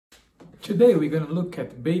Today we're gonna look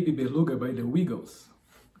at Baby Beluga by the Wiggles.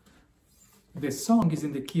 The song is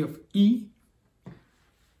in the key of E,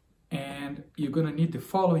 and you're gonna need the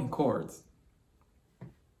following chords.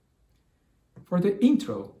 For the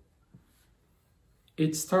intro,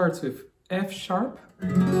 it starts with F sharp,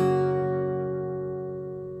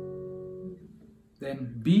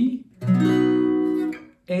 then B,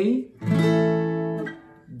 A,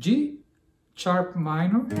 G sharp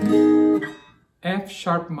minor, F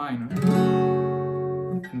sharp minor,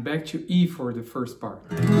 and back to E for the first part.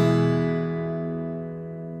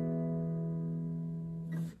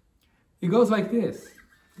 It goes like this.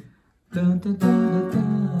 Dun, dun, dun,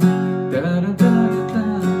 dun, dun, dun, dun,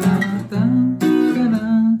 dun, dun,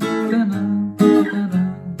 dun, dun, dun,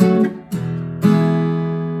 dun.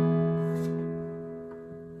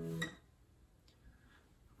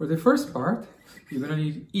 For the first part, you're gonna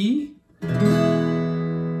need E,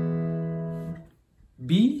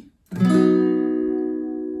 B,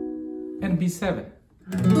 and B7.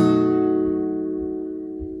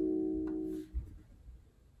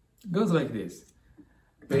 Goes like this.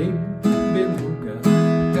 Baby Beluga.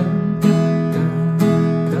 Dun, dun, dun,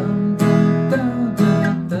 dun, dun, dun,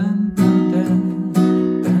 dun, dun, dun.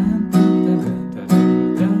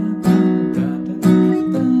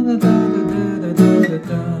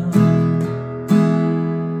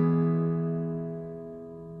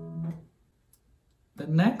 The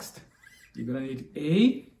next, you're gonna need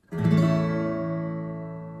A,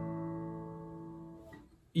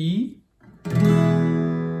 E,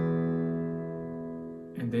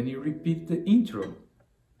 and then you repeat the intro.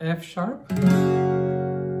 F sharp,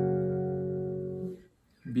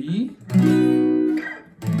 B,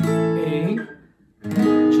 A,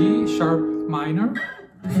 G sharp minor,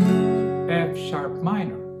 F sharp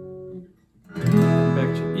minor, and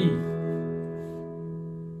back to E.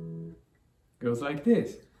 Goes like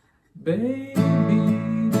this. Baby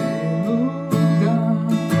Beluga,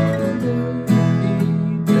 Baby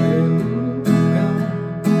Beluga.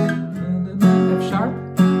 F sharp,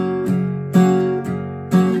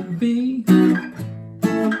 B,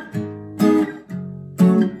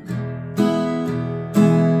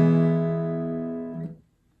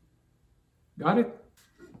 got it?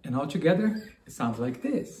 And all together, it sounds like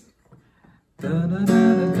this. Da, da, da,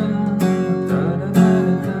 da, da, da, da, da,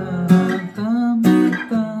 da.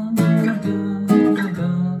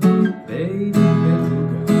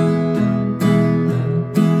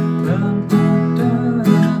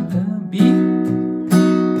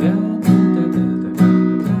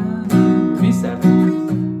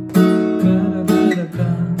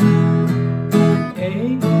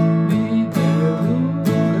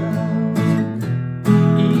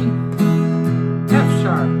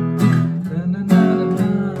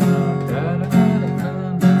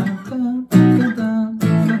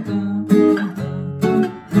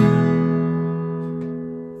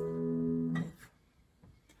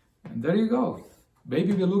 And there you go,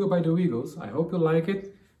 Baby Beluga by the Wiggles. I hope you like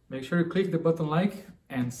it. Make sure you click the button like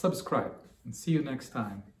and subscribe. And see you next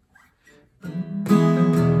time.